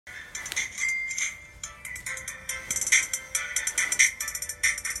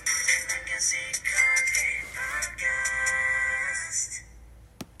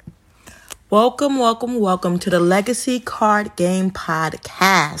Welcome to the Legacy Card Game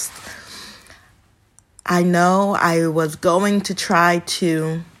Podcast. I know I was going to try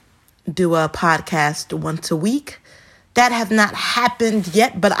to do a podcast once a week. That has not happened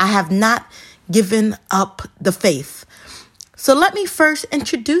yet, but I have not given up the faith. So let me first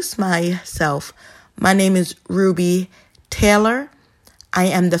introduce myself. My name is Ruby Taylor. I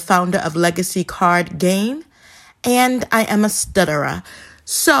am the founder of Legacy Card Game, and I am a stutterer.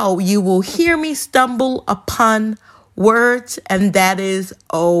 So you will hear me stumble upon words, and that is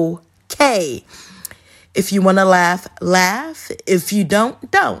okay. If you want to laugh, laugh. If you don't.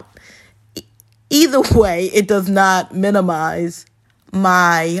 Either way, it does not minimize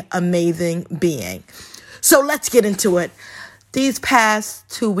my amazing being. So let's get into it. These past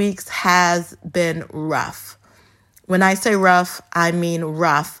 2 weeks has been rough. When I say rough, I mean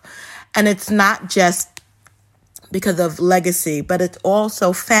rough. And it's not just because of legacy, but it's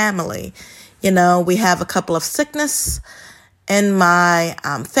also family. You know, we have a couple of sickness in my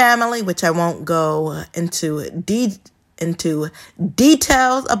family, which I won't go into details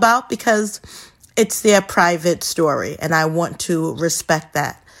about because it's their private story, and I want to respect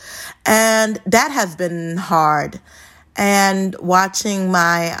that. And that has been hard. And watching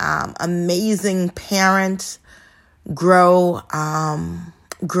my amazing parents grow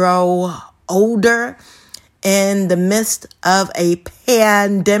older in the midst of a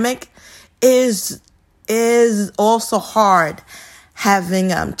pandemic is also hard.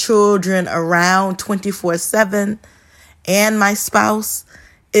 Having children around 24/7 and my spouse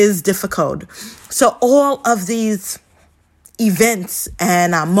is difficult. So all of these events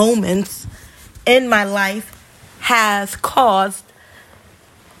and moments in my life has caused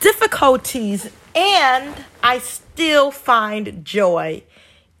difficulties, and I still find joy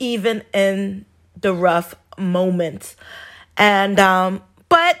even in the rough moments. And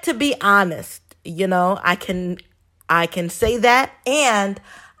but to be honest, you know, I can say that, and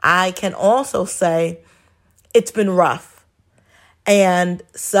I can also say it's been rough. And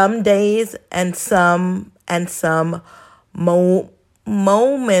some days and some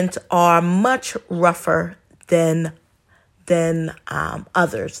moments are much rougher than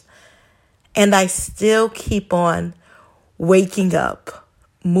others. And I still keep on waking up,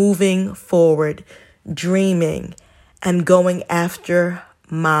 moving forward, dreaming, and going after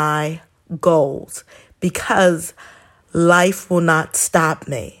my goals, because life will not stop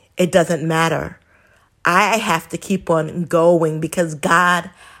me. It doesn't matter. I have to keep on going because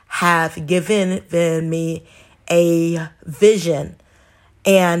God has given me a vision,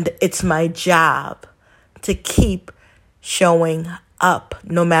 and it's my job to keep showing up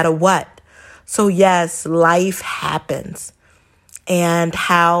no matter what. So yes, life happens, and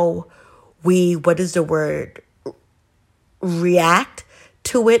how we, react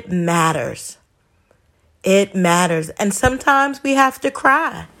to it matters. It matters. And sometimes we have to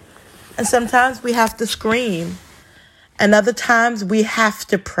cry. And sometimes we have to scream. And other times we have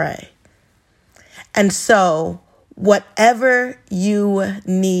to pray. And so whatever you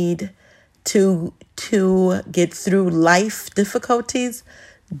need to get through life difficulties,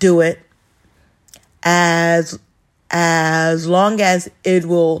 do it as long as it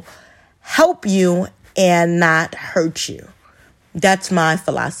will help you and not hurt you. That's my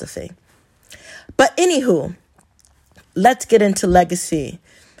philosophy. But anywho, let's get into legacy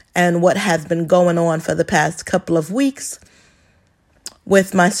and what has been going on for the past couple of weeks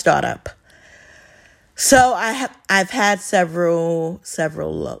with my startup. So I've had several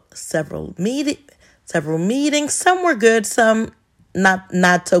meetings. Some were good, some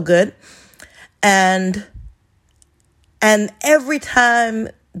not so good. And every time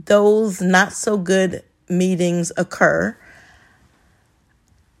those not so good meetings occur,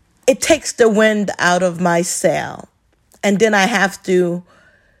 it takes the wind out of my sail. And then I have to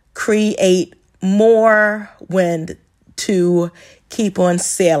create more wind to keep on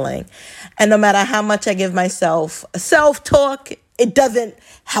sailing. And no matter how much I give myself a self-talk, it doesn't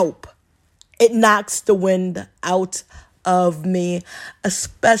help. It knocks the wind out of me,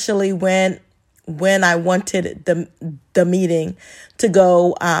 especially when I wanted the meeting to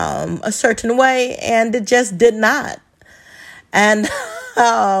go a certain way, and it just did not. And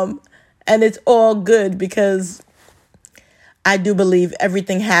it's all good because I do believe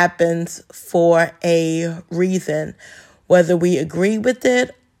everything happens for a reason, whether we agree with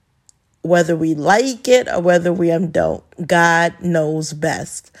it, whether we like it, or whether we don't. God knows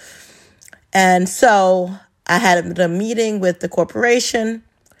best. And so I had a meeting with the corporation,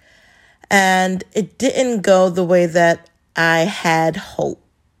 and it didn't go the way that I had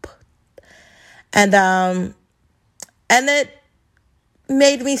hoped. And it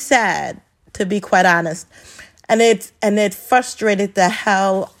made me sad, to be quite honest. And it frustrated the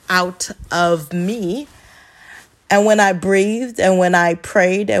hell out of me. And when I breathed and when I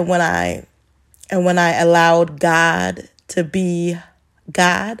prayed and when I allowed God to be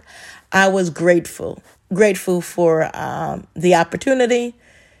God, I was grateful for the opportunity,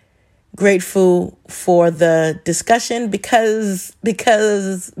 grateful for the discussion because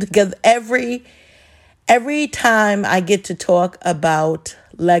every time I get to talk about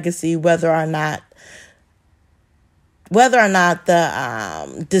legacy, whether or not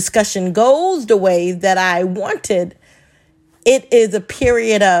the discussion goes the way that I wanted, it is a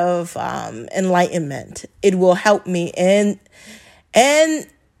period of enlightenment. It will help me in the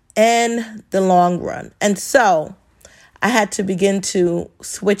long run. And so I had to begin to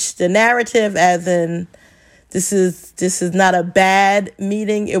switch the narrative, as in this is not a bad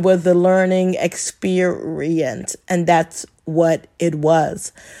meeting. It was a learning experience, and that's what it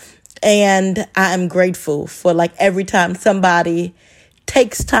was. And I am grateful for every time somebody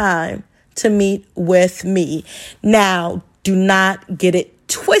takes time to meet with me. Now, do not get it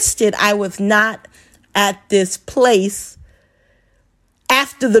twisted. I was not at this place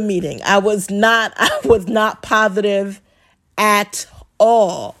after the meeting. I was not positive at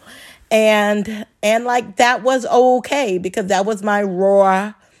all. And that was okay, because that was my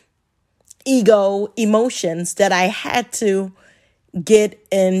raw ego emotions that I had to get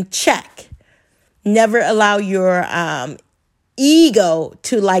in check. Never allow your ego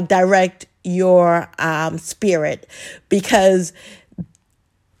to direct your spirit, because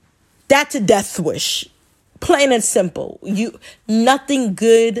that's a death wish. Plain and simple. Nothing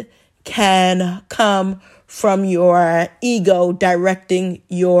good can come from your ego directing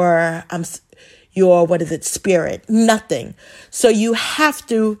your spirit. Nothing. So you have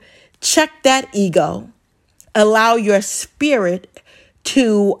to check that ego, allow your spirit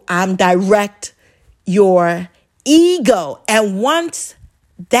to direct your ego. And once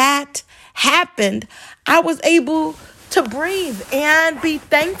that happened, I was able to breathe and be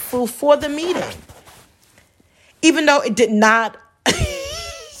thankful for the meeting. Even though it did not,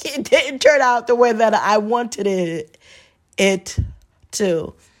 it didn't turn out the way that I wanted it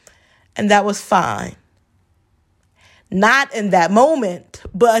to. And that was fine. Not in that moment,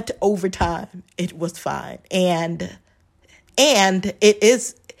 but over time, it was fine. And it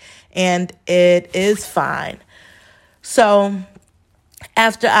is fine. So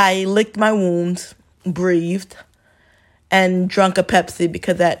after I licked my wounds, breathed, and drunk a Pepsi,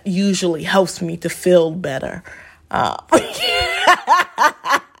 because that usually helps me to feel better,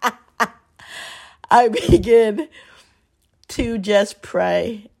 I begin to just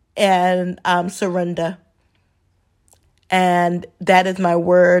pray and surrender. And that is my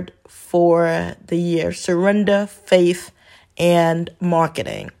word for the year: surrender, faith, and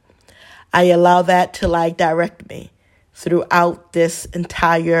marketing. I allow that to direct me throughout this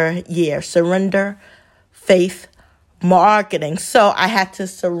entire year. Surrender, faith, marketing. So I had to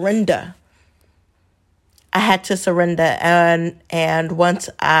surrender. And once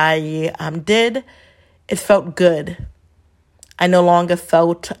I did, it felt good. I no longer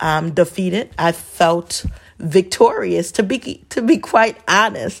felt defeated. I felt victorious, to be quite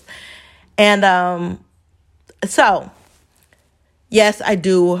honest. And so, yes, I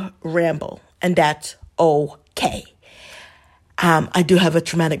do ramble, and that's okay. I do have a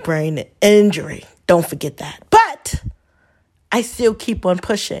traumatic brain injury. Don't forget that. But I still keep on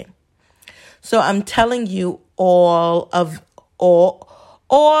pushing. So I'm telling you all of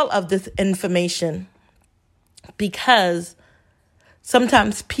this information because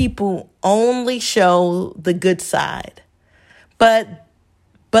sometimes people only show the good side. But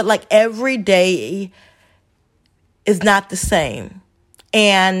every day is not the same.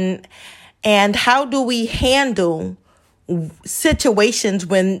 And how do we handle situations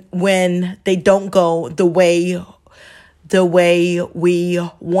when they don't go the way we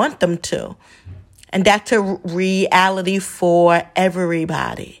want them to? And that's a reality for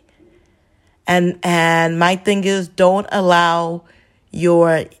everybody. And my thing is, don't allow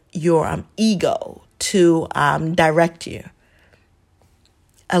your ego to direct you.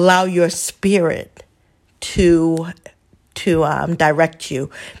 Allow your spirit to direct you,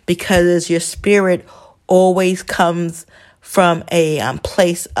 because your spirit always comes from a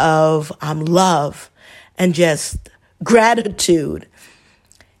place of love and just gratitude.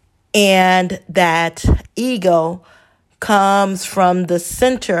 And that ego comes from the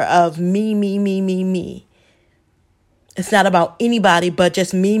center of me. It's not about anybody, but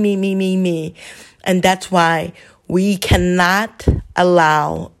just me. And that's why we cannot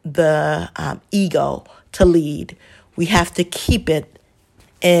allow the ego to lead. We have to keep it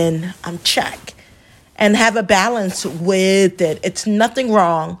in check and have a balance with it. It's nothing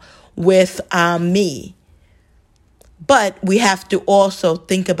wrong with me, but we have to also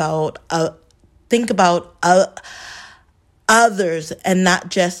think about others and not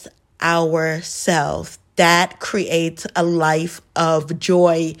just ourselves. That creates a life of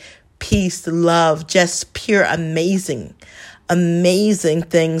joy, peace, love, just pure amazing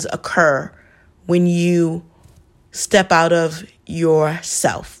things occur when you step out of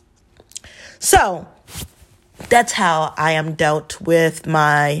yourself. So that's how I am dealt with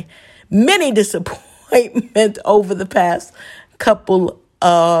my many disappointment over the past couple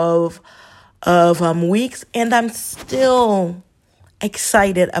of weeks, and I'm still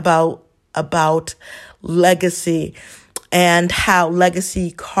excited about Legacy and how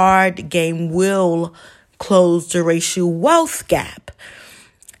Legacy card game will close the racial wealth gap.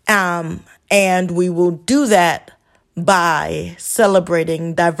 And we will do that by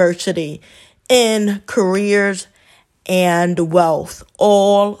celebrating diversity in careers and wealth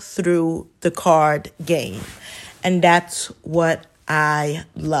all through the card game. And that's what I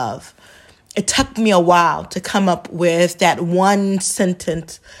love. It took me a while to come up with that one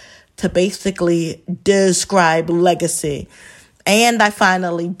sentence to basically describe Legacy. And I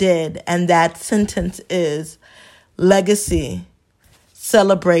finally did. And that sentence is: Legacy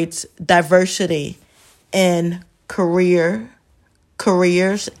celebrates diversity in careers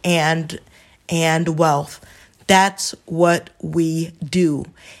and wealth. That's what we do.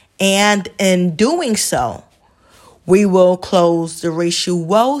 And in doing so, we will close the racial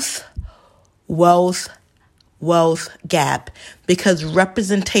wealth gap, because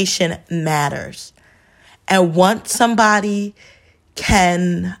representation matters. And once somebody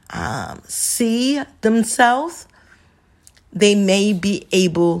can see themselves, they may be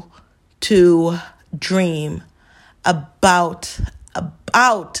able to dream about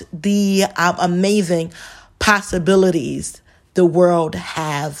the amazing possibilities the world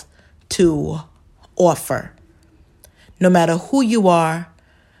has to offer. No matter who you are,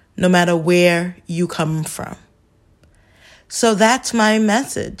 no matter where you come from. So that's my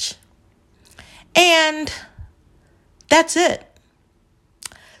message. And that's it.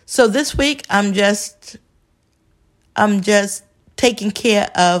 So this week I'm just taking care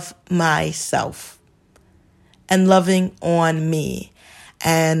of myself and loving on me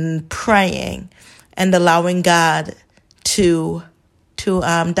and praying and allowing God to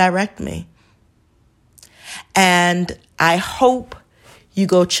direct me. And I hope you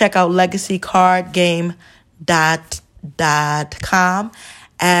go check out LegacyCardGame.com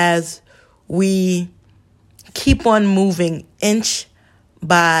as we keep on moving inch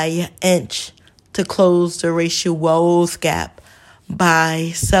by inch to close the racial wealth gap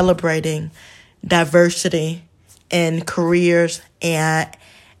by celebrating diversity in careers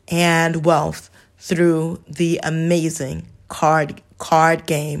and wealth through the amazing card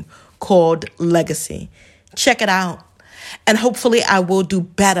game called Legacy. Check it out. And hopefully I will do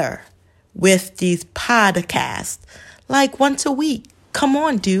better with these podcasts, like once a week. Come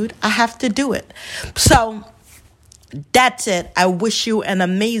on, dude. I have to do it. So that's it. I wish you an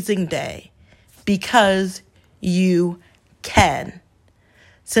amazing day, because you can.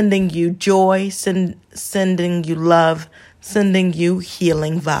 Sending you joy, sending you love, sending you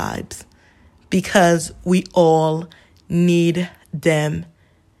healing vibes, because we all need them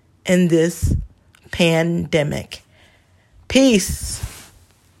in this pandemic. Peace.